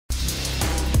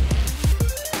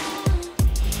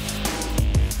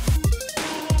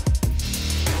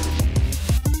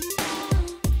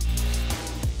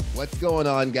What's going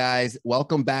on, guys?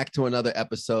 Welcome back to another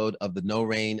episode of the No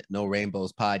Rain, No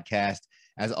Rainbows podcast.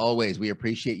 As always, we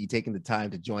appreciate you taking the time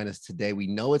to join us today. We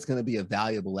know it's going to be a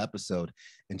valuable episode.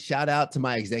 And shout out to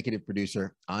my executive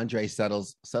producer, Andre Subtle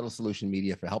Solution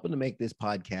Media, for helping to make this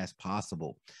podcast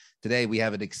possible. Today, we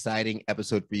have an exciting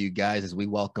episode for you guys as we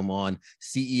welcome on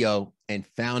CEO and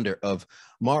founder of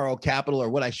Morro Capital, or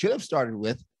what I should have started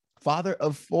with, father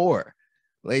of four.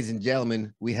 Ladies and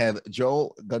gentlemen, we have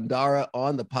Joel Gandara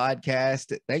on the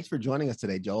podcast. Thanks for joining us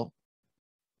today, Joel.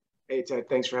 Hey, Ted.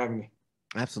 Thanks for having me.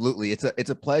 Absolutely. It's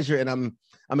a pleasure. And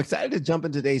I'm excited to jump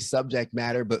into today's subject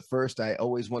matter. But first, I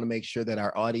always want to make sure that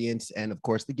our audience and, of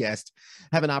course, the guest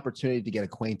have an opportunity to get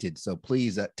acquainted. So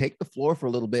please take the floor for a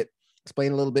little bit.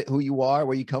 Explain a little bit who you are,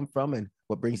 where you come from, and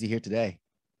what brings you here today.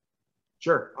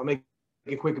 Sure. I'll make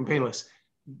it quick and painless.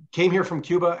 Came here from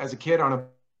Cuba as a kid on a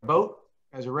boat.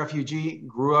 As a refugee,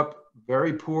 grew up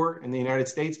very poor in the United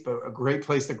States, but a great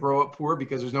place to grow up poor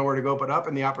because there's nowhere to go but up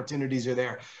and the opportunities are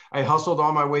there. I hustled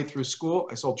all my way through school.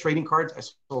 I sold trading cards. I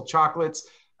sold chocolates.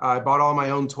 I bought all my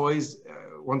own toys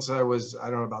once I was,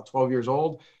 about 12 years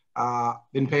old.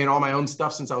 Been paying all my own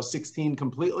stuff since I was 16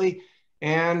 completely.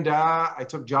 And I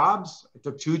took jobs. I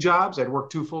took two jobs. I'd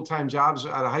worked two full-time jobs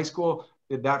out of high school,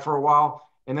 did that for a while.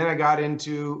 And then I got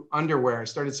into underwear. I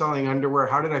started selling underwear.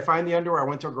 How did I find the underwear? I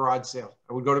went to a garage sale.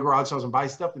 I would go to garage sales and buy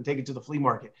stuff and take it to the flea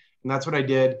market. And that's what I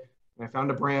did. And I found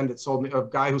a brand that sold me, a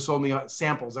guy who sold me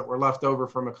samples that were left over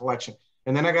from a collection.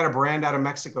 And then I got a brand out of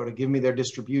Mexico to give me their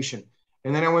distribution.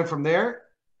 And then I went from there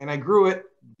and I grew it.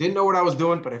 Didn't know what I was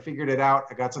doing, but I figured it out.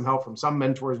 I got some help from some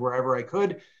mentors wherever I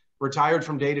could. Retired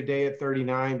from day to day at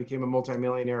 39, became a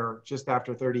multimillionaire just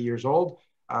after 30 years old.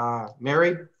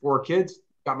 Married, 4 kids.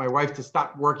 Got my wife to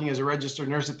stop working as a registered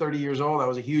nurse at 30 years old. That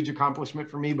was a huge accomplishment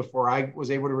for me before I was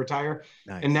able to retire.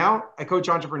 Nice. And now I coach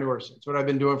entrepreneurs. It's what I've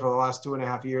been doing for the last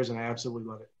 2.5 years, and I absolutely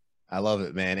love it. I love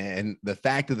it, man. And the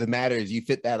fact of the matter is you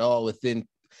fit that all within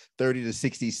 30 to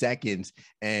 60 seconds.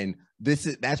 And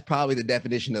that's probably the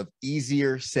definition of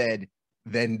easier said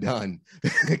than done,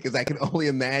 because I can only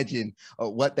imagine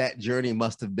what that journey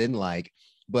must have been like.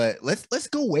 But let's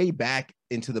go way back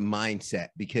into the mindset,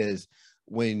 because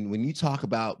when you talk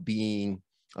about being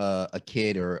a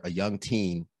kid or a young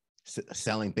teen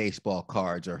selling baseball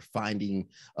cards or finding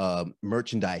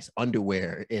merchandise,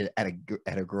 underwear at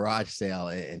a garage sale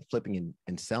and flipping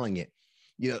and selling it,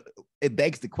 it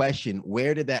begs the question,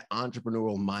 where did that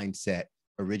entrepreneurial mindset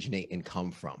originate and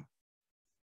come from?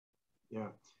 Yeah.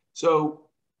 So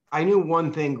I knew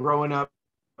one thing growing up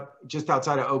just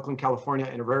outside of Oakland, California,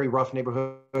 in a very rough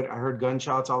neighborhood. I heard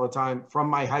gunshots all the time. From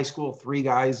my high school, 3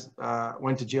 guys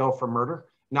went to jail for murder,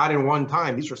 not in one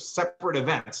time. These were separate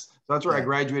events. So that's where I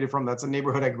graduated from. That's the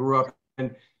neighborhood I grew up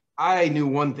in. I knew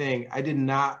one thing. I did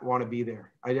not want to be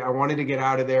there. I wanted to get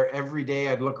out of there. Every day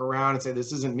I'd look around and say,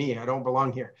 this isn't me. I don't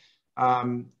belong here.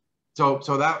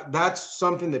 So that's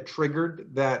something that triggered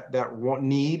that want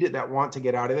to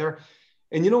get out of there.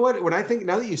 And you know what? When I think,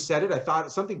 now that you said it, I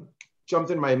thought something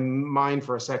jumped in my mind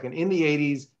for a second. In the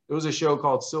 80s, there was a show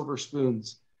called Silver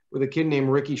Spoons with a kid named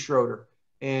Ricky Schroeder,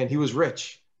 and he was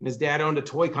rich, and his dad owned a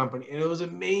toy company, and it was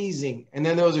amazing. And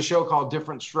then there was a show called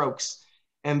Different Strokes,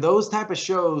 and those type of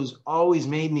shows always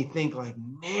made me think, like,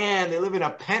 man, they live in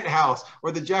a penthouse,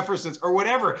 or the Jeffersons or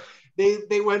whatever.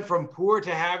 They went from poor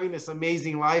to having this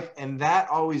amazing life, and that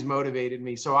always motivated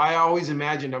me. So I always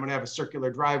imagined I'm going to have a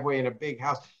circular driveway and a big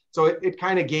house. So it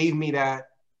kind of gave me that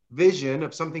vision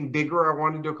of something bigger I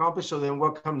wanted to accomplish. So then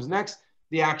what comes next?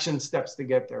 The action steps to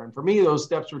get there. And for me, those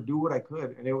steps were do what I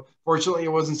could. And fortunately,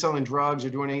 it wasn't selling drugs or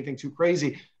doing anything too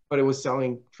crazy, but it was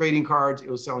selling trading cards.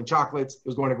 It was selling chocolates. It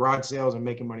was going to garage sales and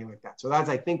making money like that. So that's,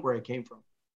 I think, where it came from.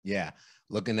 Yeah.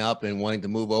 Looking up and wanting to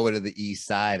move over to the east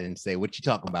side and say, what you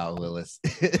talking about, Willis?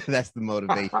 That's the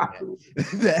motivation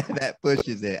that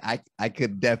pushes it. I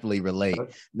could definitely relate.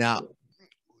 Now,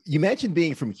 you mentioned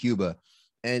being from Cuba.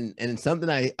 And something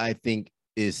I think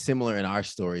is similar in our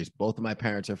stories. Both of my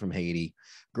parents are from Haiti.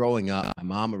 Growing up, my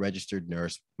mom a registered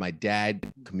nurse, my dad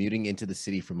commuting into the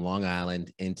city from Long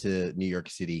Island into New York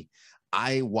City.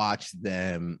 I watched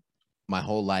them my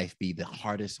whole life be the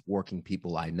hardest working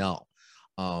people I know.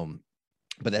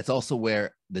 But that's also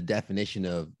where the definition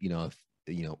of,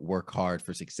 work hard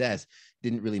for success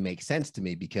didn't really make sense to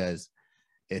me, because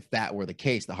if that were the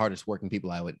case, the hardest working people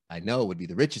I know would be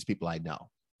the richest people I know.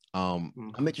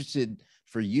 I'm interested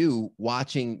for you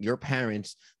watching your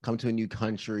parents come to a new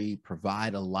country,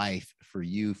 provide a life for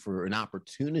you, for an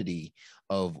opportunity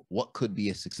of what could be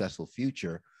a successful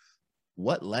future.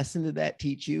 What lesson did that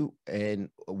teach you? And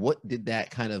what did that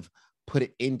kind of put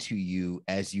it into you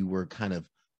as you were kind of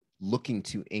looking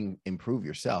to improve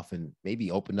yourself and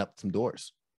maybe open up some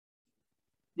doors?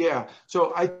 Yeah.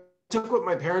 So I took what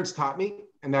my parents taught me,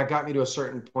 and that got me to a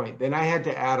certain point. Then I had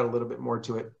to add a little bit more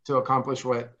to it to accomplish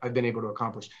what I've been able to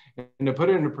accomplish. And to put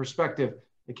it into perspective,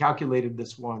 I calculated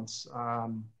this once.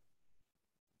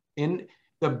 In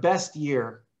the best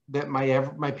year that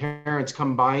my parents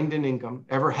combined in income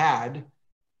ever had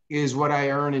is what I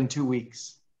earn in 2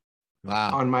 weeks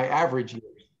Wow. on my average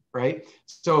year, right?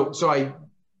 So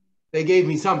they gave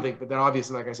me something, but then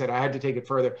obviously, like I said, I had to take it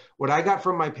further. What I got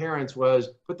from my parents was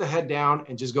put the head down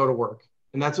and just go to work.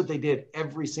 And that's what they did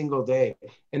every single day.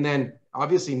 And then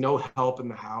obviously no help in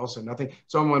the house and nothing.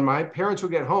 So when my parents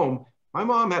would get home, my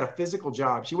mom had a physical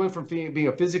job. She went from being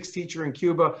a physics teacher in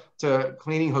Cuba to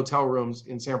cleaning hotel rooms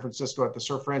in San Francisco at the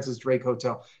Sir Francis Drake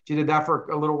Hotel. She did that for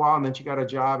a little while, and then she got a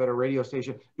job at a radio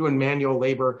station doing manual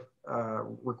labor,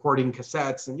 recording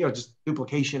cassettes, and just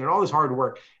duplication and all this hard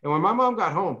work. And when my mom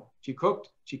got home, she cooked,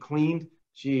 she cleaned,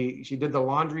 she did the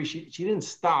laundry. She didn't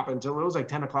stop until it was like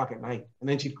 10 o'clock at night, and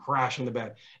then she'd crash in the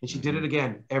bed. And she did it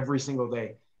again every single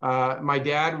day. My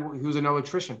dad, who was an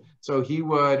electrician, so he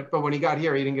would, but when he got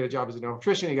here, he didn't get a job as an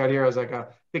electrician. He got here as like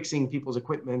fixing people's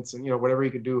equipments and whatever he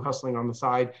could do, hustling on the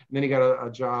side. And then he got a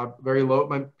job, very low.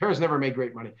 My parents never made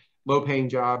great money, low paying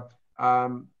job.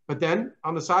 But then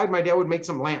on the side, my dad would make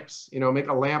some lamps, make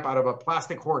a lamp out of a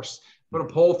plastic horse, put a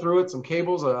pole through it, some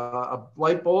cables, a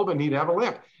light bulb, and he'd have a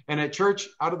lamp. And at church,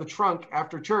 out of the trunk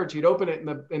after church, he'd open it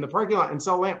in the parking lot and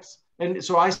sell lamps. And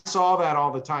so I saw that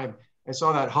all the time. I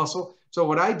saw that hustle. So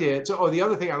what I did, the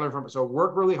other thing I learned from it, so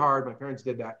work really hard. My parents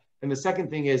did that. And the second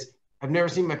thing is, I've never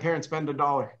seen my parents spend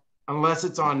 $1 unless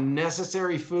it's on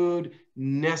necessary food,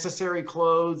 necessary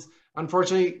clothes.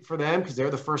 Unfortunately for them, because they're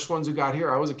the first ones who got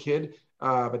here, I was a kid,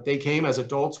 but they came as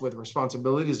adults with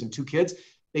responsibilities and 2 kids.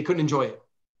 They couldn't enjoy it.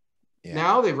 Yeah.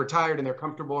 Now they've retired and they're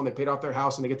comfortable and they paid off their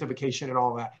house and they get to vacation and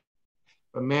all that.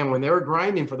 But man, when they were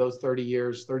grinding for those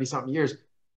 30 something years,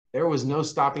 there was no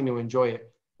stopping to enjoy it.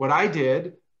 What I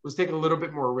did was take a little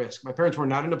bit more risk. My parents were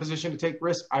not in a position to take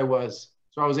risk. I was.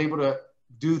 So I was able to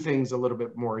do things a little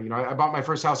bit more. I bought my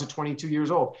first house at 22 years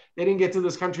old. They didn't get to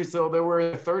this country till they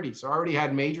were 30. So I already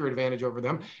had major advantage over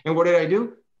them. And what did I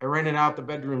do? I rented out the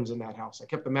bedrooms in that house. I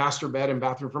kept the master bed and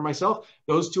bathroom for myself.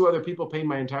 Those 2 other people paid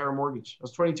my entire mortgage. I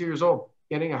was 22 years old,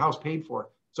 getting a house paid for.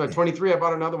 So at 23, I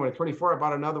bought another one. At 24, I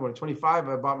bought another one. At 25,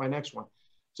 I bought my next one.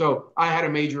 So I had a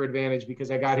major advantage because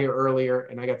I got here earlier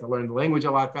and I got to learn the language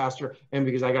a lot faster, and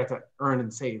because I got to earn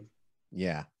and save.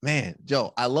 Yeah, man,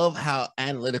 Joe, I love how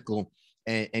analytical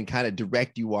and kind of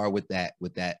direct you are with that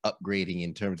upgrading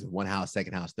in terms of 1 house,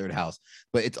 2nd house, 3rd house.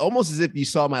 But it's almost as if you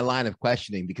saw my line of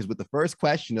questioning, because with the first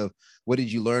question of what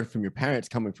did you learn from your parents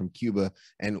coming from Cuba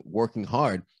and working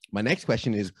hard, my next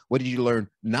question is, what did you learn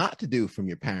not to do from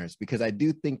your parents? Because I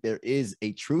do think there is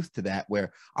a truth to that,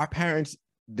 where our parents,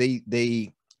 they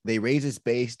raise us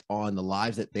based on the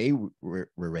lives that they were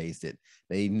raised in.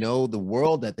 They know the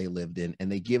world that they lived in,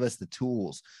 and they give us the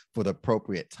tools for the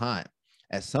appropriate time.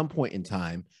 At some point in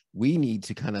time, we need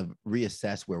to kind of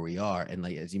reassess where we are. And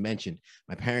like, as you mentioned,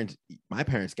 my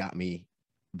parents got me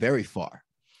very far,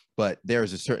 but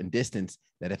there's a certain distance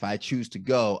that if I choose to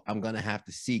go, I'm going to have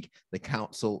to seek the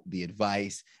counsel, the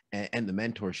advice, and the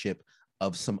mentorship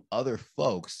of some other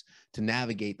folks to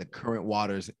navigate the current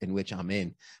waters in which I'm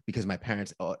in, because my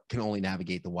parents can only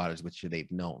navigate the waters which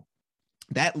they've known.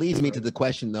 That leads me to the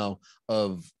question, though,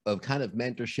 of kind of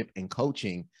mentorship and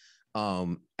coaching.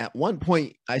 At one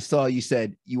point, I saw you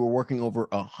said you were working over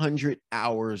 100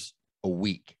 hours a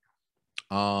week.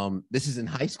 This is in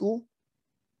high school?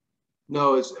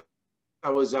 No, I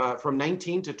was from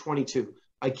 19 to 22.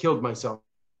 I killed myself.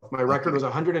 My record was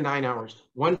 109 hours.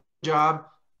 One job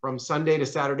from Sunday to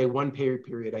Saturday, 1 pay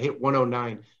period. I hit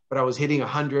 109, but I was hitting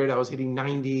 100. I was hitting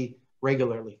 90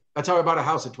 regularly. That's how I bought a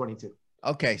house at 22.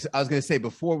 Okay. So I was going to say,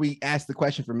 before we ask the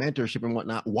question for mentorship and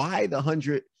whatnot, why the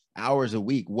 100 hours a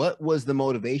week? What was the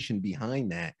motivation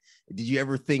behind that? Did you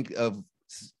ever think of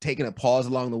taking a pause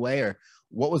along the way, or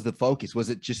what was the focus? Was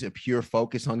it just a pure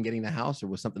focus on getting the house, or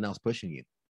was something else pushing you?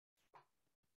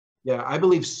 Yeah, I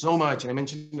believe so much. And I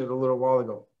mentioned it a little while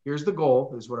ago. Here's the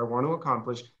goal. This is what I want to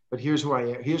accomplish. But here's who I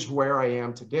am. Here's where I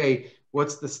am today.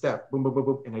 What's the step? Boom, boom, boom,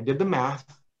 boom. And I did the math.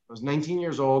 I was 19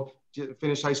 years old,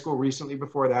 finished high school recently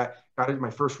before that, got my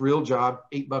first real job,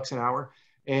 $8 an hour.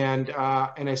 And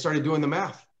I started doing the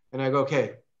math. And I go,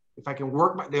 okay, if I can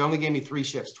work, they only gave me 3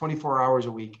 shifts, 24 hours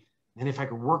a week. And if I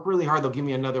could work really hard, they'll give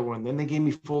me another one. Then they gave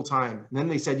me full time. And then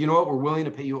they said, you know what, we're willing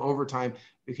to pay you overtime.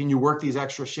 Can you work these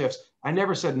extra shifts? I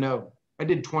never said no. I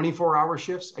did 24-hour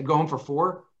shifts. I'd go home for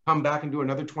 4, come back and do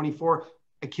another 24.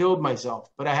 I killed myself,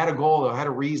 but I had a goal. I had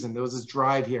a reason. There was this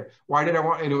drive here. Why did I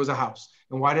want, and it was a house.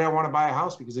 And why did I want to buy a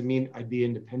house? Because it meant I'd be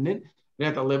independent.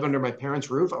 didn't have to live under my parents'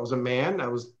 roof. I was a man. I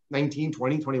was 19,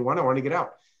 20, 21. I wanted to get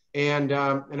out. And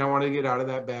I wanted to get out of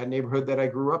that bad neighborhood that I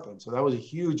grew up in. So that was a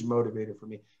huge motivator for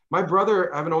me. My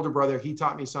brother, I have an older brother. He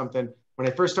taught me something. When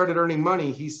I first started earning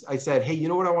money, I said, hey, you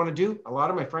know what I want to do? A lot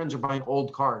of my friends are buying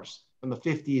old cars from the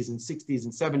 50s and 60s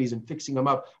and 70s and fixing them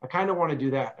up. I kind of want to do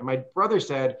that. And my brother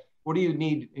said, what do you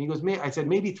need? And he goes, I said,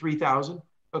 maybe 3,000.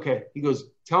 Okay. He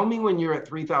goes, tell me when you're at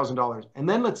 $3,000. And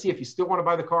then let's see if you still want to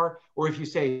buy the car, or if you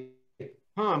say,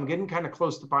 I'm getting kind of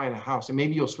close to buying a house, and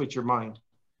maybe you'll switch your mind.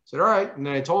 I said, all right. And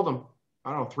then I told him,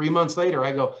 I don't know, 3 months later,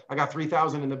 I got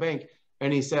 3,000 in the bank.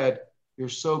 And he said, you're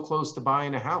so close to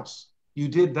buying a house. You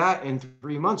did that in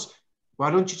 3 months.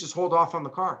 Why don't you just hold off on the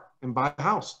car and buy a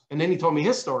house? And then he told me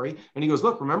his story. And he goes,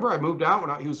 look, remember I moved out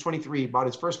when he was 23, he bought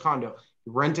his first condo.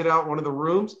 He rented out one of the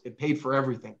rooms. It paid for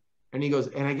everything. And he goes,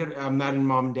 I'm not in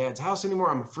mom and dad's house anymore.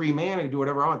 I'm a free man. I can do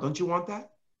whatever I want. Don't you want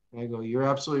that? And I go, you're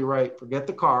absolutely right. Forget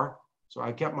the car. So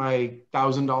I kept my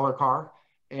 $1,000 car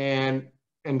and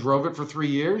drove it for 3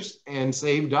 years and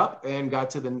saved up and got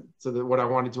to what I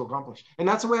wanted to accomplish. And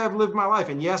that's the way I've lived my life.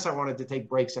 And yes, I wanted to take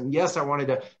breaks. And yes, I wanted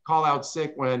to call out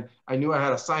sick when I knew I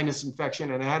had a sinus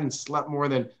infection and I hadn't slept more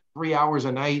than 3 hours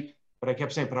a night. But I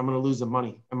kept saying, but I'm going to lose the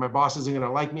money. And my boss isn't going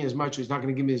to like me as much. He's not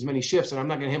going to give me as many shifts, and I'm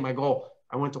not going to hit my goal.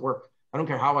 I went to work. I don't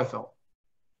care how I felt.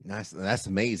 That's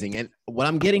amazing. And what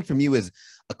I'm getting from you is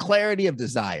a clarity of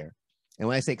desire. And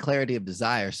when I say clarity of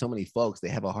desire, so many folks, they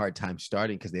have a hard time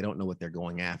starting because they don't know what they're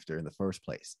going after in the first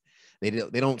place. They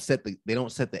don't set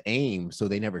the aim, so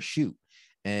they never shoot.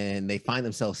 And they find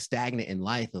themselves stagnant in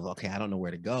life of, okay, I don't know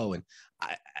where to go. And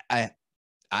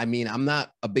I mean, I'm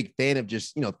not a big fan of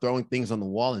just, throwing things on the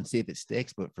wall and see if it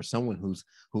sticks. But for someone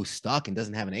who's stuck and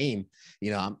doesn't have an aim,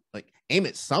 I'm like, aim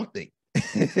at something,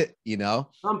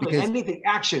 something, anything,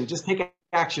 action, just take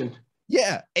action.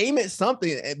 Yeah. Aim at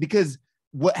something, because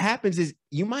what happens is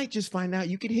you might just find out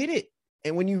you could hit it.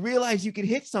 And when you realize you could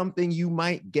hit something, you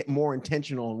might get more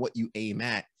intentional on what you aim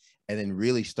at, and then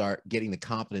really start getting the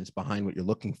confidence behind what you're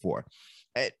looking for.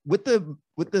 With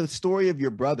the story of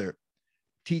your brother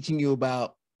teaching you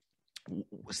about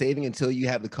saving until you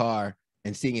have the car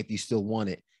and seeing if you still want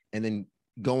it, and then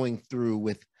going through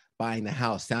with buying the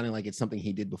house, sounding like it's something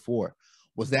he did before.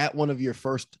 Was that one of your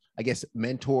first, I guess,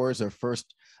 mentors or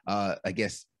first,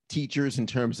 teachers in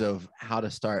terms of how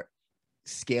to start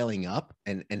scaling up?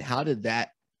 And how did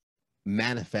that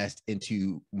manifest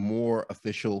into more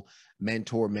official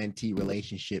mentor-mentee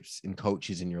relationships and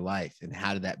coaches in your life? And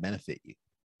how did that benefit you?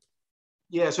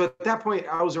 Yeah, so at that point,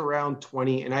 I was around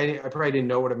 20, and I probably didn't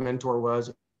know what a mentor was,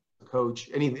 a coach,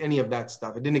 any of that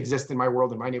stuff. It didn't exist in my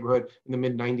world, in my neighborhood in the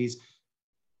mid-90s.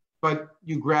 But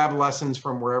you grab lessons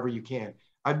from wherever you can.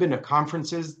 I've been to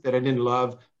conferences that I didn't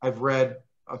love. I've read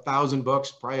 1,000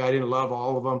 books. Probably I didn't love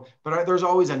all of them. But there's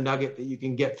always a nugget that you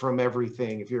can get from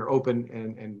everything if you're open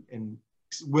and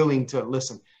willing to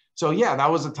listen. So yeah,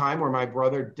 that was a time where my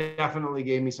brother definitely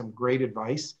gave me some great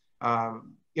advice. And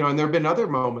there have been other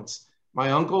moments.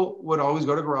 My uncle would always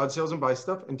go to garage sales and buy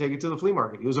stuff and take it to the flea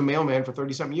market. He was a mailman for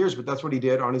 30-something years, but that's what he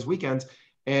did on his weekends.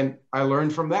 And I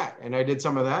learned from that. And I did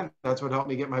some of that. That's what helped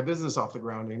me get my business off the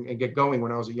ground and get going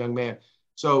when I was a young man.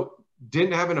 So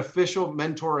didn't have an official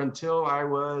mentor until I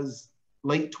was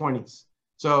late 20s.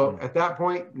 So at that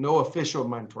point, no official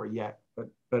mentor yet.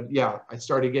 But yeah, I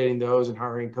started getting those and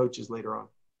hiring coaches later on.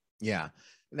 Yeah.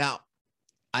 Now,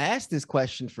 I asked this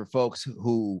question for folks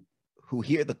who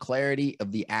hear the clarity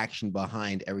of the action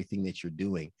behind everything that you're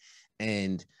doing.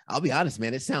 And I'll be honest,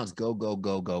 man, it sounds go, go,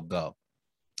 go, go, go.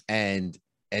 And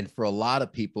for a lot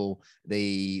of people,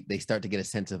 they start to get a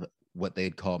sense of what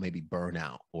they'd call maybe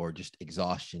burnout or just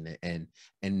exhaustion and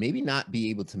maybe not be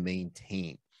able to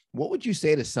maintain. What would you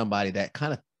say to somebody that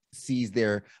kind of sees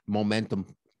their momentum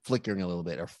flickering a little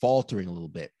bit or faltering a little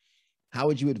bit? How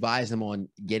would you advise them on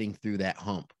getting through that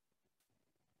hump?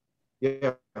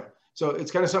 Yeah. So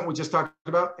it's kind of something we just talked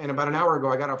about. And about an hour ago,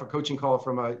 I got off a coaching call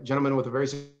from a gentleman with a very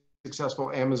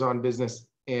successful Amazon business.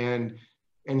 And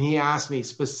he asked me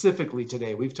specifically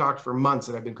today, we've talked for months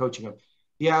that I've been coaching him.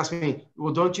 He asked me,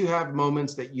 well, don't you have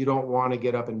moments that you don't want to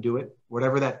get up and do it?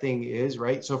 Whatever that thing is,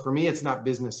 right? So for me, it's not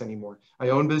business anymore. I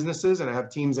own businesses and I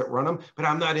have teams that run them, but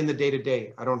I'm not in the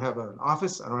day-to-day. I don't have an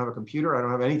office. I don't have a computer. I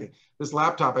don't have anything. This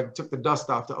laptop, I took the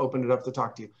dust off to open it up to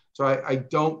talk to you. So I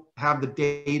don't have the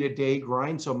day-to-day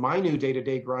grind. So my new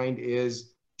day-to-day grind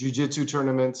is jiu-jitsu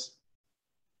tournaments,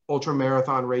 ultra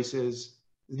marathon races,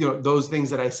 those things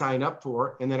that I sign up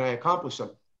for, and then I accomplish them.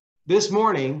 This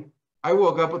morning, I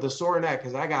woke up with a sore neck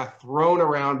because I got thrown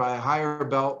around by a higher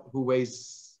belt who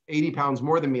weighs 80 pounds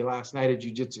more than me last night at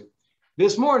jiu-jitsu.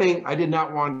 This morning, I did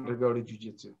not want to go to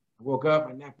jiu-jitsu. I woke up,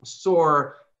 my neck was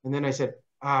sore, and then I said,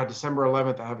 December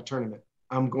 11th, I have a tournament.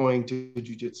 I'm going to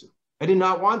jiu-jitsu. I did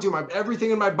not want to.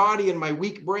 Everything in my body and my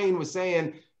weak brain was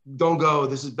saying, don't go.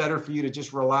 This is better for you to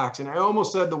just relax. And I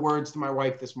almost said the words to my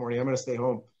wife this morning, I'm going to stay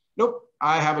home. Nope,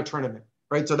 I have a tournament,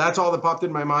 right? So that's all that popped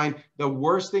in my mind. The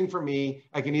worst thing for me,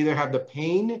 I can either have the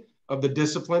pain of the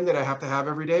discipline that I have to have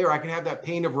every day, or I can have that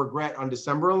pain of regret on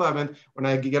December 11th when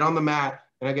I get on the mat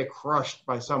and I get crushed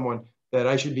by someone that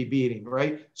I should be beating,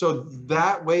 right? So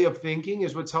that way of thinking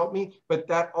is what's helped me, but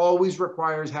that always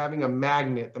requires having a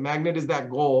magnet. The magnet is that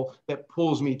goal that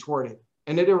pulls me toward it.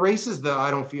 And it erases the, I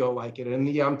don't feel like it, and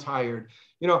the, I'm tired.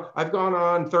 You know, I've gone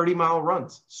on 30-mile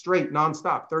runs, straight,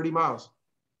 nonstop, 30 miles.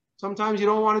 Sometimes you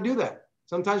don't want to do that.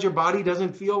 Sometimes your body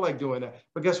doesn't feel like doing that.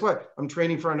 But guess what? I'm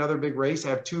training for another big race. I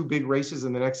have 2 big races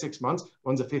in the next 6 months.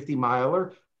 One's a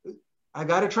 50-miler. I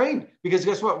got to train because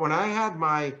guess what? When I had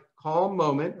my calm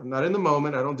moment, I'm not in the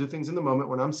moment. I don't do things in the moment.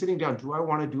 When I'm sitting down, do I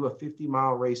want to do a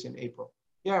 50-mile race in April?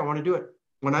 Yeah, I want to do it.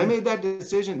 When I made that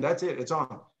decision, that's it. It's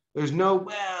on. There's no,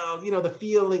 well, you know, the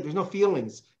feeling, there's no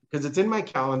feelings because it's in my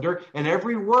calendar, and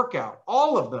every workout,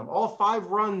 all of them, all 5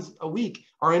 runs a week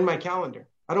are in my calendar.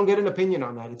 I don't get an opinion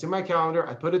on that. It's in my calendar.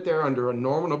 I put it there under a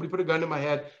normal, nobody put a gun to my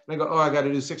head. And I go, oh, I got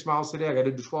to do 6 miles today. I got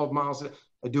to do 12 miles today.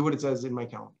 I do what it says in my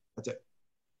calendar. That's it.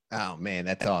 Oh man,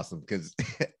 that's awesome because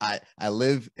I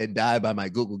live and die by my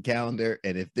Google Calendar.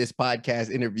 And if this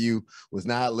podcast interview was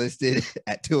not listed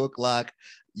at 2:00,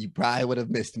 you probably would have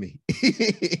missed me.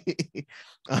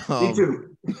 Me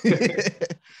too.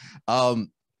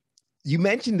 You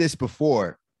mentioned this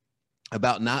before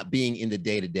about not being in the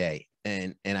day-to-day.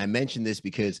 And I mentioned this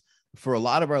because for a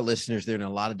lot of our listeners, they're in a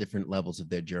lot of different levels of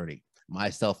their journey,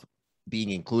 myself being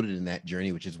included in that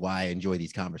journey, which is why I enjoy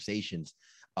these conversations,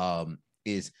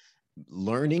 is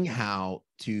learning how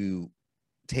to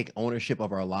take ownership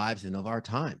of our lives and of our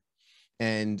time.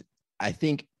 And I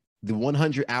think the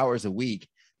 100 hours a week,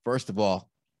 first of all,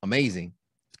 amazing,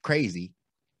 crazy.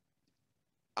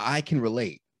 I can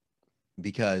relate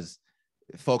because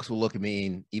folks will look at me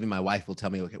and even my wife will tell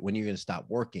me, okay, when are you going to stop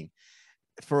working?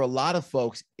 For a lot of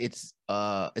folks, it's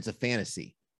a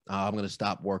fantasy. I'm going to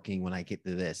stop working when I get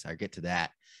to this, I get to that.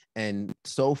 And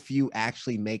so few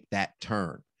actually make that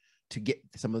turn to get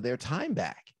some of their time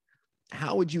back.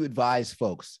 How would you advise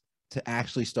folks to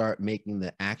actually start making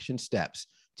the action steps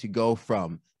to go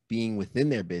from being within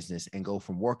their business and go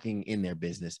from working in their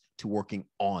business to working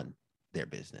on their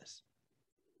business?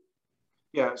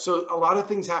 Yeah, so a lot of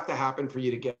things have to happen for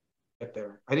you to get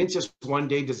there. I didn't just one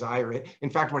day desire it. In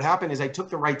fact, what happened is I took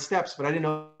the right steps, but I didn't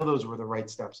know those were the right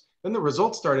steps. Then the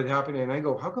results started happening and I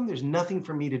go, how come there's nothing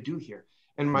for me to do here?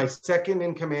 And my second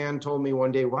in command told me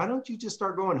one day, why don't you just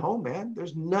start going home, man?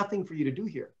 There's nothing for you to do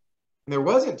here. And there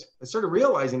wasn't. I started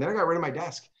realizing, then I got rid of my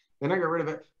desk. Then I got rid of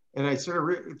it. And I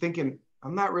started thinking,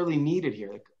 I'm not really needed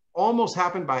here. Like almost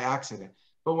happened by accident.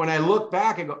 But when I look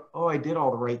back, I go, oh, I did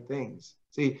all the right things.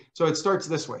 See, so it starts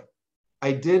this way.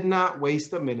 I did not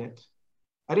waste a minute.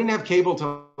 I didn't have cable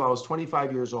till I was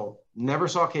 25 years old. Never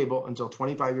saw cable until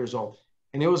 25 years old.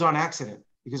 And it was on accident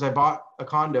because I bought a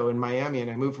condo in Miami and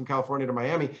I moved from California to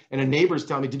Miami. And a neighbor's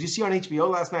telling me, did you see on HBO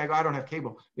last night? I go, I don't have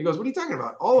cable. He goes, what are you talking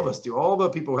about? All of us do. All the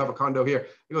people who have a condo here.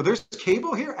 I go, there's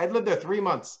cable here? I'd lived there 3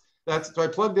 months. So I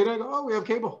plugged in. I go, oh, we have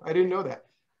cable. I didn't know that.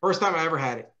 First time I ever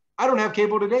had it. I don't have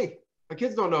cable today. My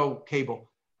kids don't know cable.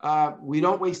 We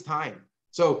don't waste time.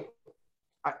 So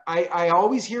I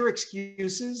always hear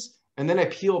excuses and then I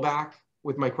peel back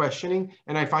with my questioning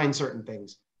and I find certain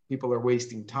things. People are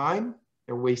wasting time.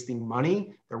 They're wasting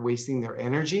money. They're wasting their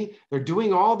energy. They're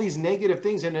doing all these negative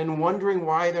things and then wondering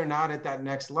why they're not at that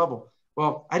next level.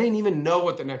 Well, I didn't even know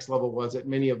what the next level was at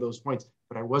many of those points,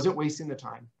 but I wasn't wasting the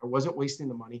time. I wasn't wasting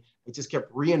the money. I just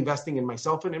kept reinvesting in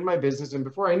myself and in my business. And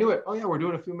before I knew it, oh yeah, we're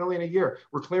doing a few million a year.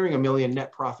 We're clearing $1 million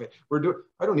net profit.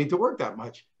 I don't need to work that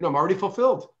much. You know, I'm already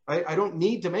fulfilled. I don't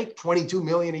need to make 22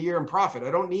 million a year in profit.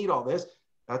 I don't need all this.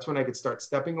 That's when I could start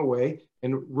stepping away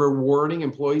and rewarding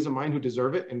employees of mine who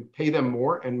deserve it and pay them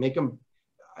more and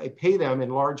I pay them in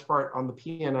large part on the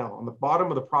P&L, on the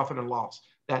bottom of the profit and loss.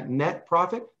 That net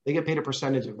profit, they get paid a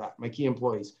percentage of that, my key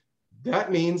employees.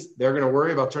 That means they're going to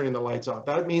worry about turning the lights off.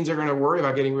 That means they're going to worry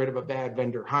about getting rid of a bad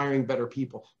vendor, hiring better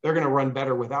people. They're going to run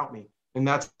better without me. And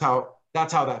that's how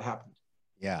that happened.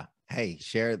 Yeah. Hey,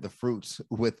 share the fruits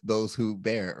with those who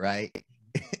bear it, right?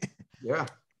 Yeah.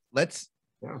 Let's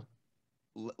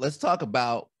talk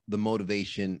about the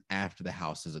motivation after the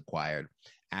house is acquired,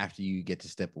 after you get to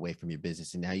step away from your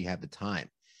business and now you have the time.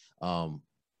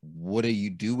 What do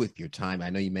you do with your time? I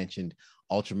know you mentioned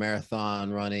ultra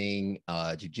marathon running,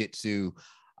 jiu-jitsu.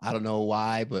 I don't know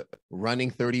why, but running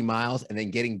 30 miles and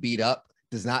then getting beat up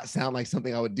does not sound like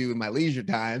something I would do in my leisure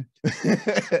time.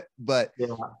 But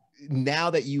Yeah. now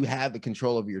that you have the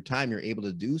control over your time, you're able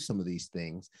to do some of these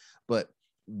things. But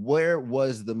where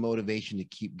was the motivation to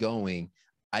keep going?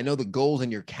 I know the goals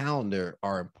in your calendar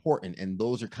are important, and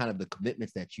those are kind of the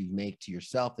commitments that you make to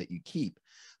yourself that you keep.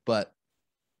 But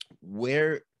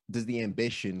where does the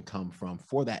ambition come from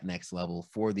for that next level,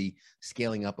 for the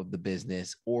scaling up of the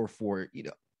business, or for, you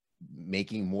know,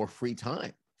 making more free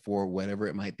time for whatever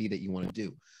it might be that you want to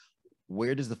do?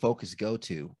 Where does the focus go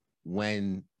to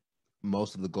when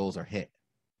most of the goals are hit?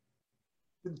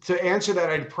 To answer that,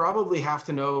 I'd probably have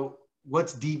to know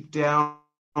what's deep down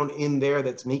in there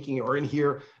that's making it, or in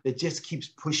here that just keeps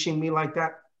pushing me like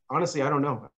that. Honestly, I don't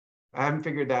know. I haven't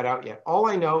figured that out yet. All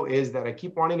I know is that I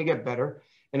keep wanting to get better,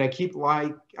 and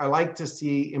I like to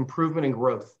see improvement and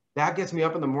growth. That gets me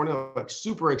up in the morning like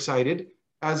super excited,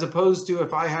 as opposed to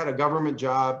if I had a government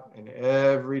job and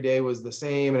every day was the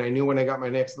same, and I knew when I got my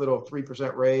next little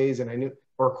 3% raise, and I knew,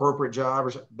 or a corporate job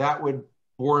or something, that would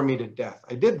bore me to death.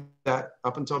 I did that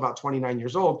up until about 29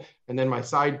 years old. And then my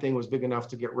side thing was big enough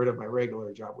to get rid of my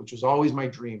regular job, which was always my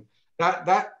dream.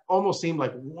 That almost seemed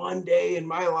like one day in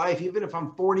my life, even if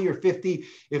I'm 40 or 50,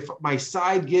 if my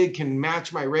side gig can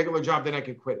match my regular job, then I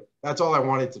can quit it. That's all I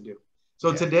wanted to do.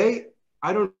 So today,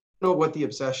 I don't know what the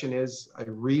obsession is. I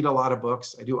read a lot of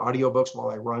books. I do audiobooks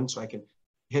while I run, so I can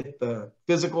hit the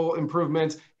physical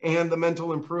improvements and the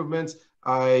mental improvements.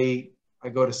 I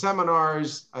go to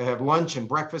seminars. I have lunch and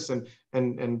breakfast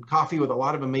and coffee with a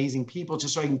lot of amazing people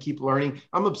just so I can keep learning.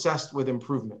 I'm obsessed with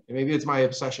improvement. And maybe it's my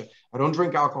obsession. I don't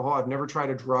drink alcohol. I've never tried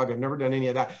a drug. I've never done any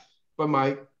of that. But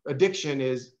my addiction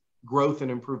is growth and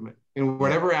improvement in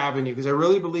whatever avenue, because I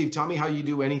really believe, tell me how you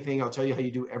do anything, I'll tell you how you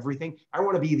do everything. I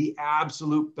want to be the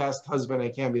absolute best husband I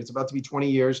can be. It's about to be 20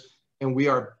 years, and we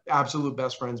are absolute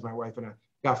best friends, my wife and I.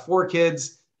 Got 4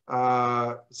 kids,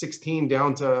 16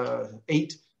 down to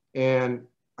 8. And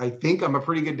I think I'm a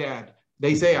pretty good dad.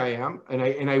 They say I am.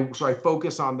 So I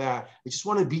focus on that. I just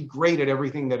want to be great at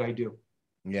everything that I do.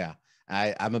 Yeah.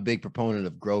 I'm a big proponent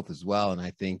of growth as well. And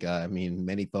I think, I mean,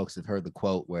 many folks have heard the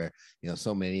quote where, you know,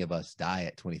 so many of us die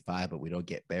at 25, but we don't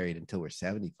get buried until we're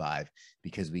 75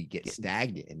 because we get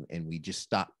stagnant and we just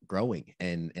stop growing.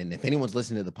 And if anyone's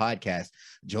listening to the podcast,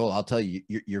 Joel, I'll tell you,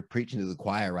 you're preaching to the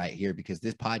choir right here, because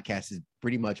this podcast is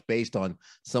pretty much based on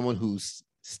someone who's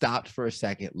stopped for a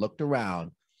second, looked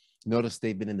around, noticed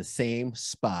they've been in the same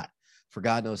spot for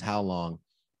God knows how long,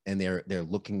 and they're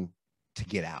looking to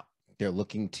get out. They're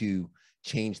looking to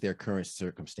change their current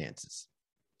circumstances.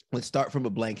 Let's start from a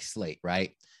blank slate,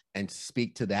 right? And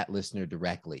speak to that listener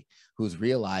directly who's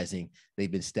realizing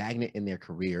they've been stagnant in their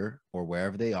career or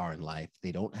wherever they are in life.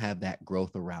 They don't have that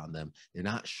growth around them. They're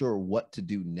not sure what to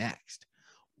do next.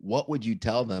 What would you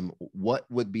tell them? What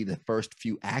would be the first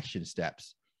few action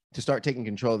steps to start taking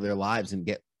control of their lives and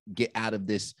get out of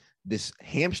this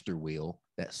hamster wheel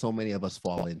that so many of us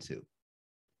fall into?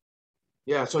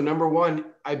 Yeah. So number one,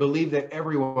 I believe that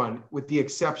everyone, with the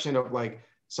exception of like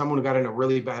someone who got in a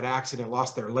really bad accident,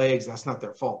 lost their legs, that's not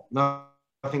their fault.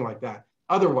 Nothing like that.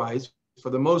 Otherwise, for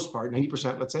the most part,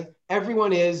 90%, let's say,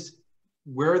 everyone is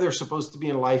where they're supposed to be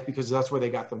in life because that's where they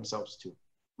got themselves to.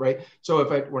 Right. So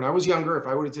when I was younger, if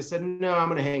I would have just said, no, I'm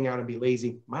going to hang out and be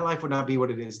lazy, my life would not be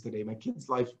what it is today. My kids'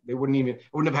 life, I wouldn't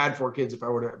have had 4 kids if I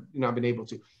would have not been able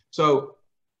to. So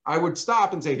I would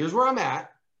stop and say, here's where I'm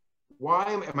at. Why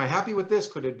am I happy with this?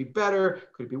 Could it be better?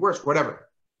 Could it be worse? Whatever.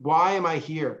 Why am I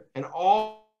here? And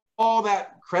all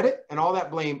that credit and all that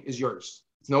blame is yours.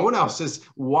 It's no one else's.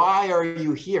 Why are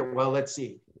you here? Well, let's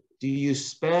see. Do you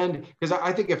spend? Because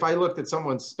I think if I looked at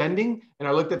someone's spending and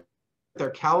I looked at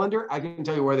their calendar, I can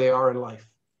tell you where they are in life,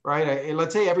 right?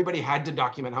 Let's say everybody had to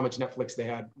document how much Netflix they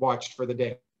had watched for the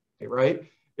day, right?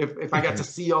 If I got to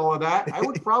see all of that, I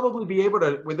would probably be able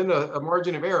to, within a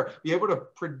margin of error, be able to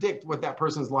predict what that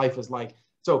person's life is like.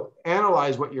 So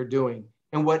analyze what you're doing.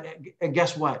 And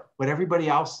guess what? What everybody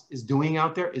else is doing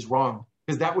out there is wrong,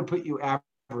 because that would put you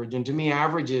average. And to me,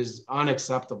 average is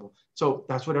unacceptable. So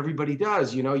that's what everybody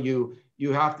does. You know, you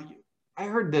have to, I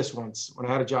heard this once when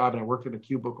I had a job and I worked in a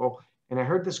cubicle. And I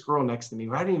heard this girl next to me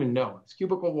who I didn't even know. It's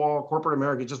cubicle wall, corporate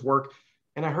America, just work.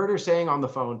 And I heard her saying on the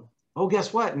phone, oh,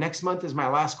 guess what? Next month is my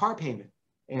last car payment.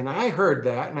 And I heard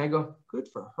that and I go, good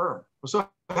for her. I'm so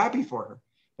happy for her.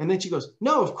 And then she goes,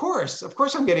 no, of course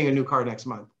I'm getting a new car next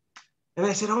month. And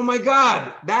I said, oh my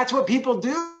God, that's what people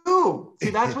do. See,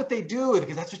 that's what they do,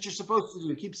 because that's what you're supposed to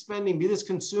do. Keep spending, be this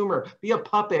consumer, be a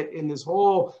puppet in this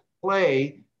whole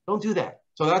play. Don't do that.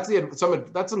 So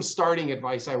that's some starting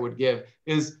advice I would give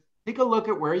is, take a look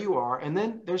at where you are. And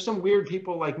then there's some weird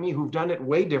people like me who've done it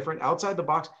way different, outside the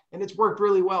box, and it's worked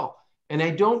really well. And I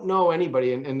don't know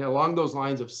anybody, and along those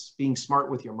lines of being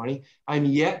smart with your money, I'm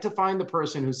yet to find the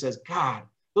person who says, God,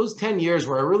 those 10 years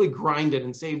where I really grinded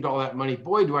and saved all that money,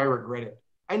 boy, do I regret it.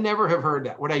 I never have heard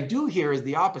that. What I do hear is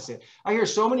the opposite. I hear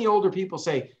so many older people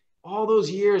say, all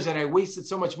those years that I wasted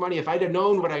so much money, if I'd have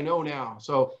known what I know now.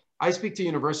 So I speak to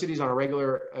universities on a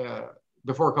regular,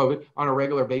 before COVID, on a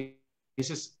regular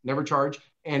basis, never charge.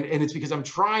 And it's because I'm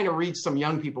trying to reach some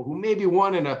young people who maybe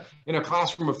one in a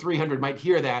classroom of 300 might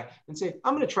hear that and say,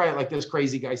 I'm going to try it like this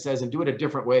crazy guy says and do it a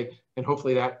different way. And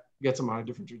hopefully that gets them on a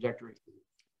different trajectory.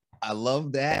 I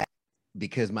love that,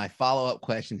 because my follow-up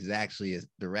question is actually a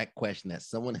direct question that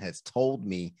someone has told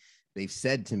me, they've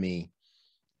said to me,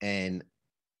 and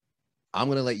I'm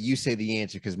going to let you say the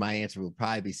answer because my answer will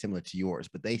probably be similar to yours.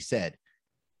 But they said,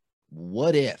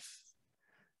 what if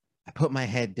I put my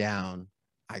head down,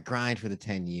 I grind for the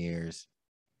 10 years,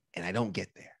 and I don't get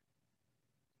there?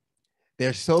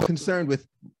 They're so concerned with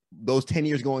those 10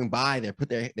 years going by, they put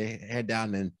their head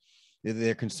down and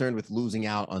they're concerned with losing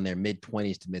out on their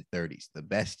mid-20s to mid-30s, the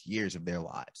best years of their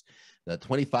lives. The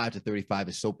 25 to 35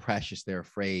 is so precious, they're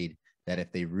afraid that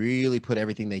if they really put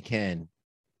everything they can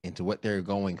into what they're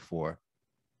going for,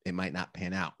 it might not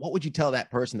pan out. What would you tell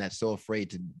that person that's so afraid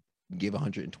to give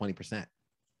 120%?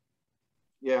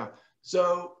 Yeah.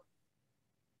 So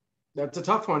that's a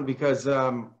tough one because,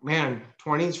 man,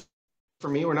 20s for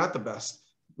me were not the best.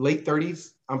 Late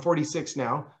 30s, I'm 46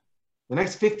 now. The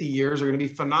next 50 years are going to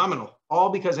be phenomenal, all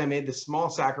because I made this small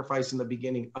sacrifice in the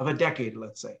beginning of a decade,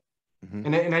 let's say.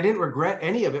 Mm-hmm. And I didn't regret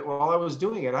any of it while I was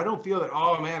doing it. I don't feel that,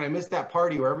 oh man, I missed that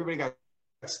party where everybody got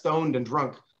stoned and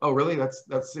drunk. Oh, really?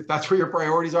 If that's where your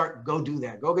priorities are, go do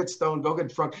that. Go get stoned, go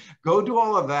get drunk, go do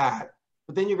all of that.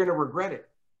 But then you're going to regret it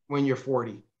when you're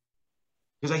 40.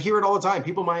 Because I hear it all the time.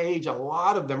 People my age, a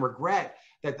lot of them regret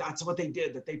that that's what they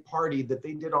did, that they partied, that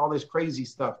they did all this crazy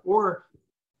stuff. Or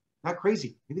not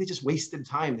crazy. Maybe they just wasted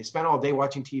time. They spent all day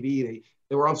watching TV.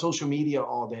 They were on social media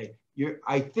all day.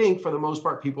 I think for the most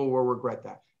part, people will regret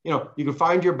that. You know, you can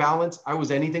find your balance. I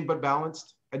was anything but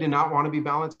balanced. I did not want to be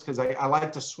balanced because I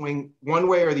like to swing one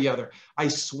way or the other. I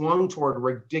swung toward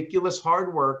ridiculous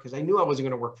hard work because I knew I wasn't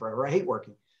going to work forever. I hate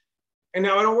working. And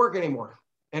now I don't work anymore.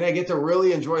 And I get to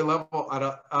really enjoy life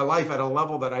at a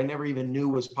level that I never even knew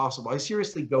was possible. I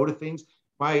seriously go to things.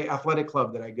 My athletic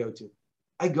club that I go to,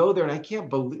 I go there and I can't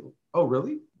believe, oh,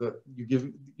 really?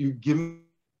 You give me,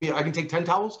 I can take 10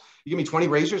 towels. You give me 20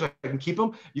 razors. I can keep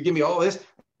them. You give me all this.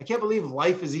 I can't believe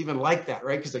life is even like that,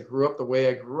 right? Because I grew up the way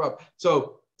I grew up.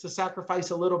 So to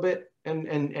sacrifice a little bit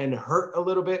and hurt a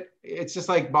little bit, it's just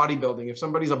like bodybuilding. If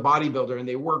somebody's a bodybuilder and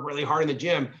they work really hard in the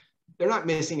gym, they're not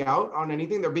missing out on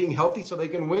anything. They're being healthy so they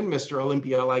can win Mr.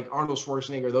 Olympia, like Arnold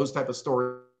Schwarzenegger, those type of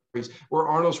stories. Where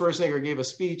Arnold Schwarzenegger gave a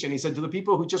speech and he said, to the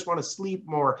people who just want to sleep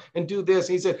more and do this,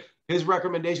 he said his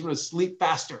recommendation was sleep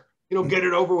faster, get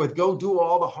it over with, go do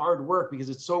all the hard work because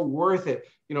it's so worth it.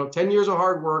 10 years of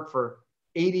hard work for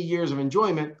 80 years of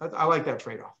enjoyment. I like that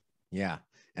trade-off. Yeah.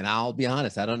 And I'll be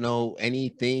honest, I don't know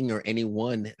anything or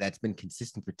anyone that's been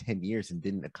consistent for 10 years and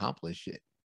didn't accomplish it.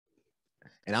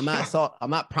 And I'm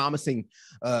not promising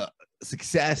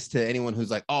success to anyone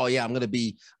who's like, oh yeah, I'm going to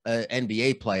be an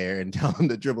NBA player and tell them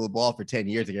to dribble the ball for 10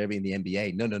 years. They're going to be in the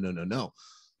NBA. No.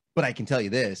 But I can tell you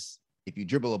this, if you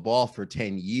dribble a ball for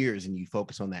 10 years and you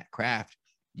focus on that craft,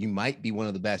 you might be one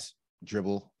of the best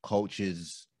dribble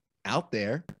coaches out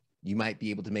there. You might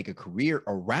be able to make a career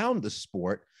around the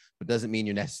sport, but doesn't mean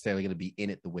you're necessarily going to be in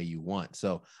it the way you want.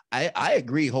 So I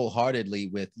agree wholeheartedly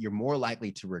with, you're more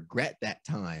likely to regret that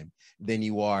time than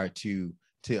you are to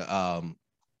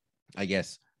I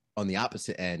guess on the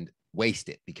opposite end, waste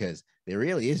it, because there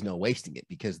really is no wasting it,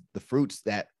 because the fruits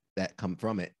that come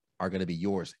from it are going to be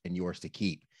yours and yours to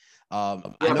keep.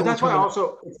 But that's why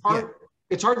also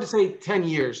it's hard to say 10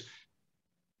 years.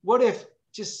 What if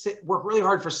just work really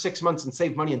hard for 6 months and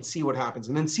save money and see what happens,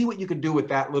 and then see what you could do with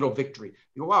that little victory.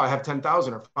 You go, wow, I have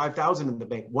 10,000 or 5,000 in the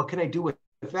bank. What can I do with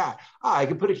that? I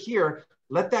can put it here,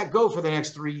 let that go for the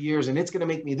next 3 years, and it's going to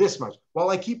make me this much while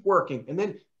I keep working. And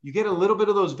then you get a little bit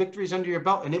of those victories under your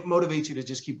belt, and it motivates you to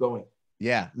just keep going.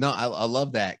 Yeah, no, I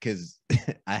love that, because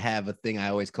I have a thing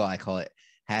I call it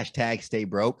 #stay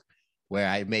broke, where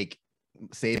I make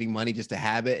saving money just a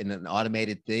habit and an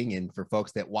automated thing. And for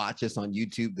folks that watch us on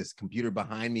YouTube, this computer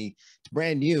behind me, it's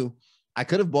brand new. I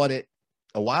could have bought it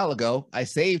a while ago. I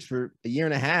saved for a year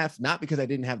and a half, not because I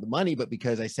didn't have the money, but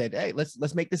because I said, hey,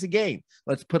 let's make this a game.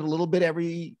 Let's put a little bit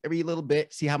every little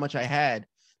bit, see how much I had.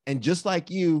 And just like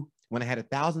you, when I had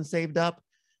 1,000 saved up,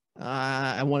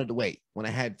 I wanted to wait. When I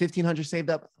had 1,500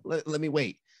 saved up, let me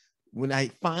wait. When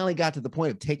I finally got to the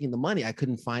point of taking the money, I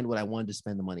couldn't find what I wanted to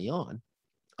spend the money on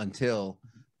until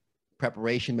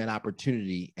preparation met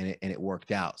opportunity, and it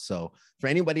worked out. So for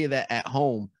anybody that at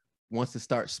home wants to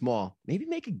start small, maybe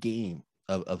make a game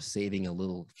of saving a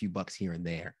little few bucks here and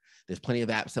there. There's plenty of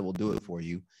apps that will do it for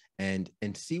you, and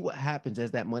see what happens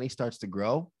as that money starts to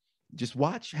grow. Just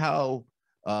watch how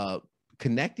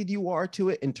connected you are to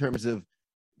it in terms of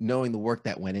knowing the work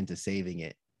that went into saving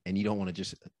it. And you don't want to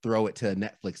just throw it to a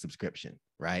Netflix subscription,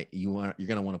 right? You're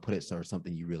going to want to put it towards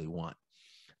something you really want.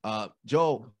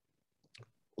 Joel,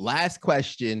 last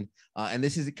question, and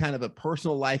this is kind of a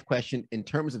personal life question in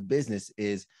terms of business,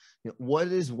 is what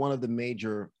is one of the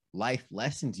major life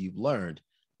lessons you've learned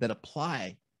that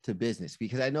apply to business?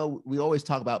 Because I know we always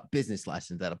talk about business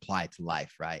lessons that apply to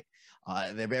life, right?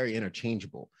 They're very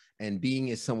interchangeable. And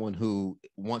being as someone who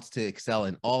wants to excel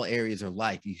in all areas of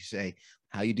life, you say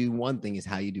how you do one thing is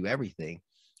how you do everything.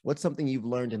 What's something you've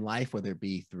learned in life, whether it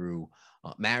be through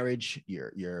marriage,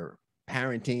 your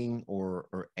parenting,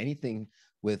 or anything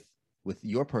with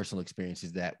your personal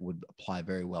experiences that would apply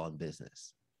very well in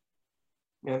business?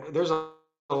 Yeah, there's a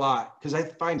lot, because I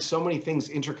find so many things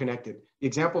interconnected. The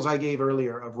examples I gave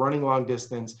earlier of running long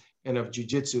distance and of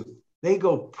jujitsu, they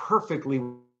go perfectly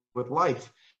with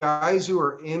life. Guys who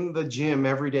are in the gym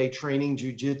every day training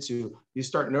jujitsu, you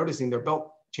start noticing their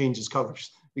belt changes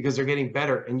colors because they're getting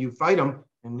better, and you fight them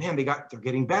and man, they're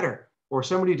getting better. Or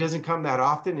somebody who doesn't come that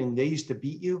often and they used to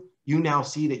beat you, you now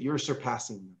see that you're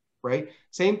surpassing them, right?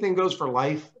 Same thing goes for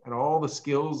life and all the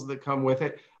skills that come with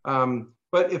it.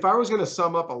 But if I was going to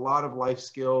sum up a lot of life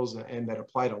skills and that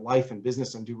apply to life and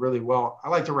business and do really well, I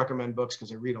like to recommend books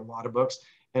because I read a lot of books.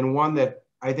 And one that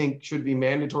I think should be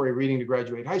mandatory reading to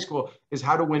graduate high school is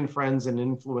How to Win Friends and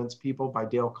Influence People by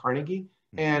Dale Carnegie.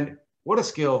 And what a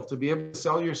skill to be able to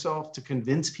sell yourself, to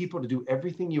convince people to do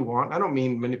everything you want. I don't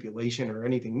mean manipulation or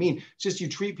anything mean. It's just you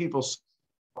treat people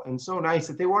so nice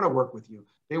that they want to work with you.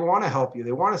 They want to help you.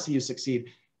 They want to see you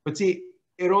succeed. But see,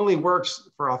 it only works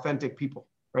for authentic people,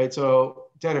 right? So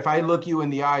Ted, if I look you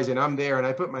in the eyes and I'm there and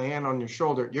I put my hand on your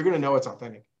shoulder, you're going to know it's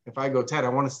authentic. If I go, Ted, I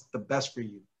want the best for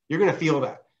you, you're going to feel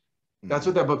that. That's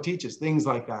what that book teaches, things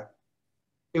like that.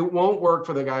 It won't work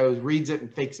for the guy who reads it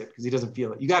and fakes it because he doesn't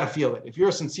feel it. You got to feel it. If you're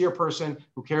a sincere person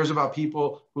who cares about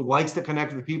people, who likes to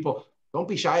connect with people, don't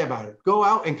be shy about it. Go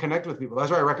out and connect with people.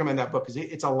 That's why I recommend that book, because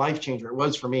it's a life changer. It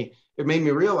was for me. It made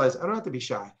me realize I don't have to be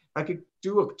shy. I could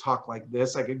do a talk like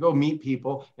this. I could go meet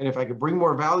people. And if I could bring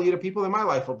more value to people, then my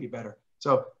life will be better.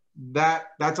 So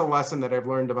that's a lesson that I've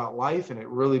learned about life, and it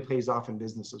really pays off in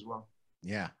business as well.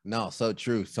 Yeah, no, so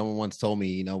true. Someone once told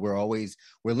me,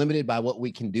 we're limited by what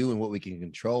we can do and what we can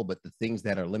control, but the things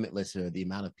that are limitless are the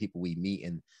amount of people we meet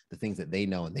and the things that they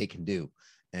know and they can do.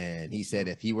 And he said,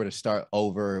 if he were to start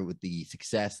over with the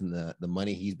success and the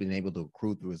money he's been able to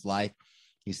accrue through his life,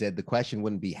 he said, the question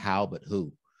wouldn't be how, but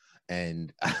who.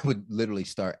 And I would literally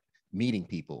start meeting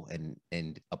people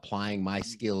and applying my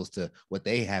skills to what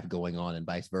they have going on and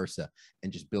vice versa,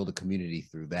 and just build a community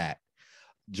through that.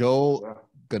 Joel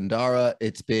Gandara,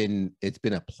 it's been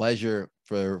a pleasure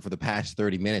for the past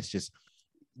 30 minutes, just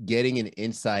getting an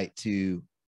insight to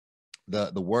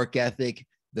the work ethic,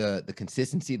 the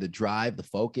consistency, the drive, the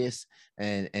focus,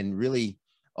 and really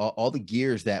all the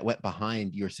gears that went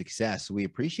behind your success. So we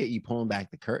appreciate you pulling back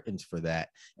the curtains for that.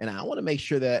 And I want to make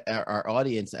sure that our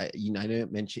audience, I know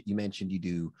you mentioned you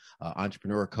do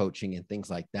entrepreneur coaching and things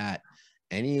like that.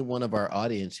 Any one of our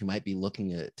audience who might be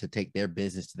looking to take their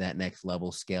business to that next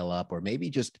level, scale up, or maybe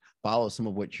just follow some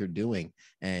of what you're doing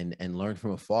and learn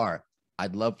from afar,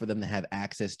 I'd love for them to have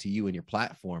access to you and your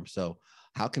platform. So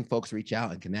how can folks reach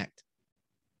out and connect?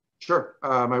 Sure.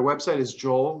 My website is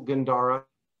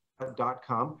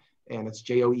joelgandara.com, and it's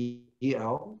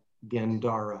Joel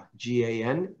Gandara,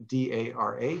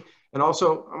 Gandara. And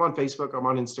also I'm on Facebook, I'm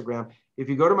on Instagram. If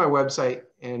you go to my website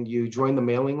and you join the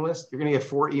mailing list, you're going to get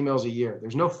 4 emails a year.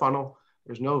 There's no funnel.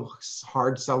 There's no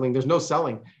hard selling. There's no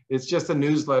selling. It's just a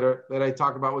newsletter that I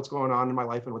talk about what's going on in my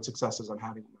life and what successes I'm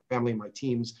having with my family and my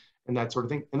teams and that sort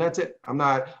of thing. And that's it.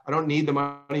 I don't need the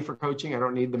money for coaching. I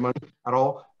don't need the money at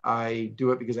all. I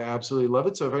do it because I absolutely love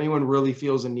it. So if anyone really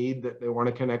feels a need that they want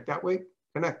to connect that way,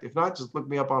 connect. If not, just look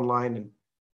me up online and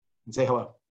say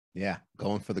hello. Yeah,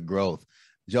 going for the growth.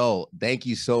 Joel, thank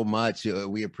you so much.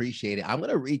 We appreciate it. I'm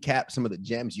going to recap some of the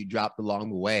gems you dropped along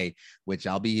the way, which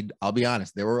I'll be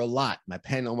honest, there were a lot. My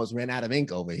pen almost ran out of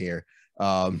ink over here.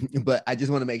 But I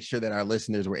just want to make sure that our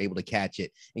listeners were able to catch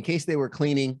it in case they were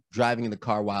cleaning, driving in the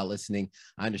car while listening.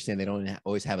 I understand they don't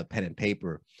always have a pen and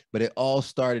paper, but it all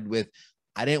started with,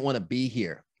 I didn't want to be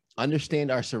here.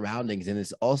 understand our surroundings. And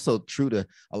it's also true to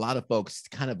a lot of folks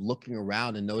kind of looking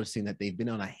around and noticing that they've been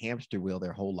on a hamster wheel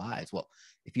their whole lives. Well,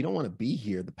 if you don't want to be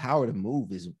here, the power to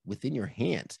move is within your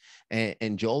hands.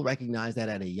 And Joel recognized that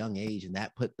at a young age, and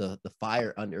that put the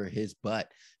fire under his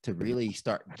butt to really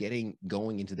start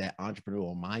going into that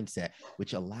entrepreneurial mindset,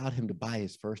 which allowed him to buy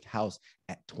his first house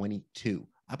at 22.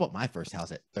 I bought my first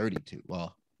house at 32.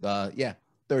 Well,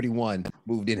 31,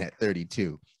 moved in at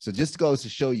 32. So just goes to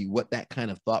show you what that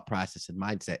kind of thought process and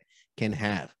mindset can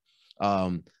have.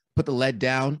 Put the lead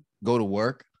down, go to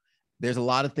work. There's a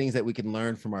lot of things that we can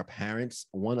learn from our parents,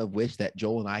 one of which that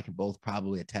Joel and I can both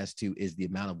probably attest to is the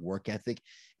amount of work ethic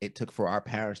it took for our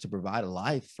parents to provide a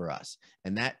life for us.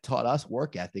 And that taught us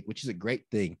work ethic, which is a great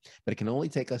thing, but it can only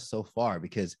take us so far,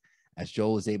 because as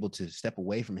Joel is able to step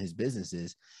away from his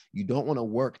businesses, you don't want to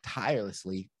work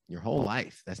tirelessly your whole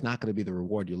life. That's not going to be the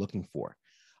reward you're looking for.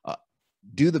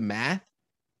 Do the math.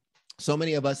 So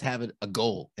many of us have a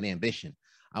goal, an ambition.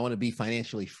 I want to be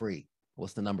financially free.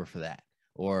 What's the number for that?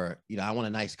 Or, I want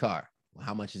a nice car. Well,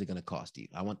 how much is it going to cost you?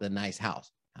 I want the nice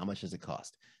house. How much does it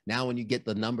cost? Now, when you get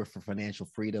the number for financial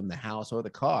freedom, the house or the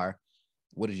car,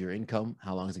 what is your income?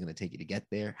 How long is it going to take you to get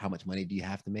there? How much money do you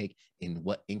have to make? In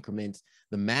what increments?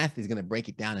 The math is going to break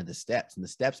it down into steps, and the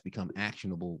steps become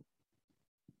actionable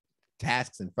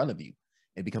tasks in front of you.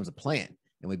 It becomes a plan.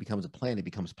 And when it becomes a plan, it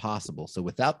becomes possible. So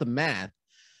without the math,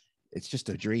 it's just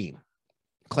a dream.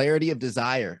 Clarity of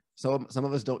desire. So some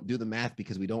of us don't do the math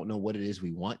because we don't know what it is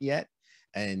we want yet.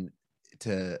 And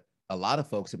to a lot of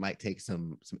folks, it might take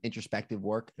some introspective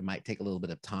work. It might take a little bit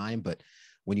of time, but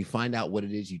when you find out what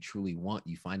it is you truly want,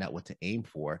 you find out what to aim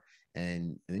for,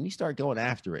 and then you start going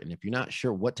after it. And if you're not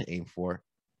sure what to aim for,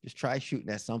 just try shooting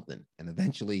at something, and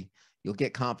eventually you'll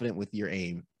get confident with your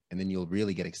aim, and then you'll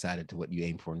really get excited to what you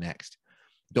aim for next.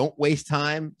 Don't waste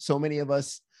time. So many of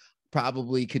us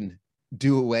probably can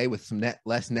do away with some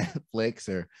less Netflix,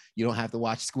 or you don't have to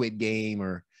watch Squid Game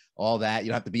or all that. You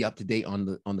don't have to be up to date on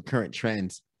the current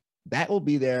trends. That will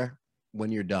be there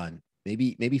when you're done.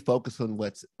 Maybe focus on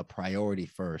what's a priority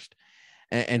first.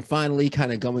 And finally,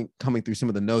 kind of coming through some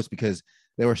of the notes, because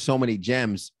there were so many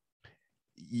gems.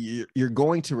 You're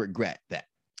going to regret that.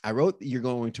 I wrote that you're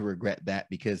going to regret that,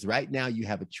 because right now you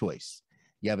have a choice.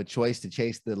 You have a choice to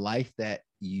chase the life that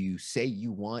you say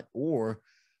you want, or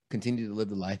continue to live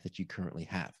the life that you currently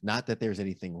have. Not that there's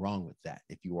anything wrong with that.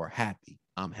 If you are happy,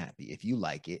 I'm happy. If you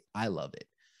like it, I love it.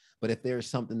 But if there's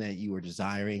something that you are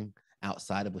desiring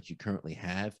outside of what you currently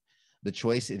have, the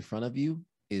choice in front of you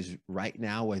is right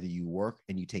now, whether you work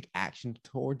and you take action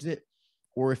towards it,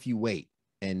 or if you wait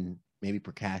and maybe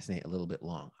procrastinate a little bit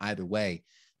long. Either way,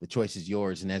 the choice is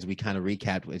yours. And as we kind of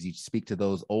recapped, as you speak to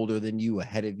those older than you,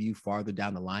 ahead of you, farther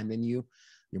down the line than you,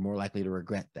 you're more likely to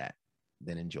regret that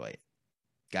than enjoy it.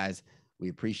 Guys, we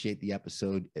appreciate the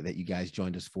episode that you guys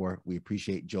joined us for. We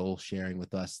appreciate Joel sharing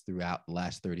with us throughout the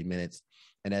last 30 minutes.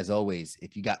 And as always,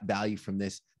 if you got value from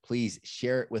this, please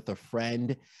share it with a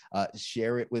friend,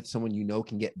 share it with someone you know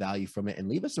can get value from it, and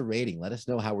leave us a rating. Let us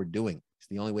know how we're doing. It's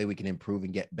the only way we can improve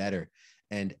and get better.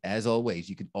 And as always,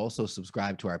 you can also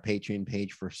subscribe to our Patreon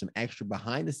page for some extra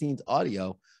behind the scenes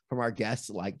audio from our guests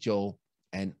like Joel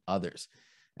and others.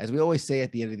 As we always say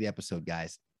at the end of the episode,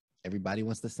 guys, everybody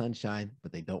wants the sunshine,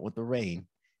 but they don't want the rain.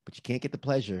 But you can't get the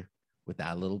pleasure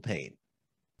without a little pain.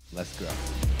 Let's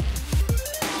grow.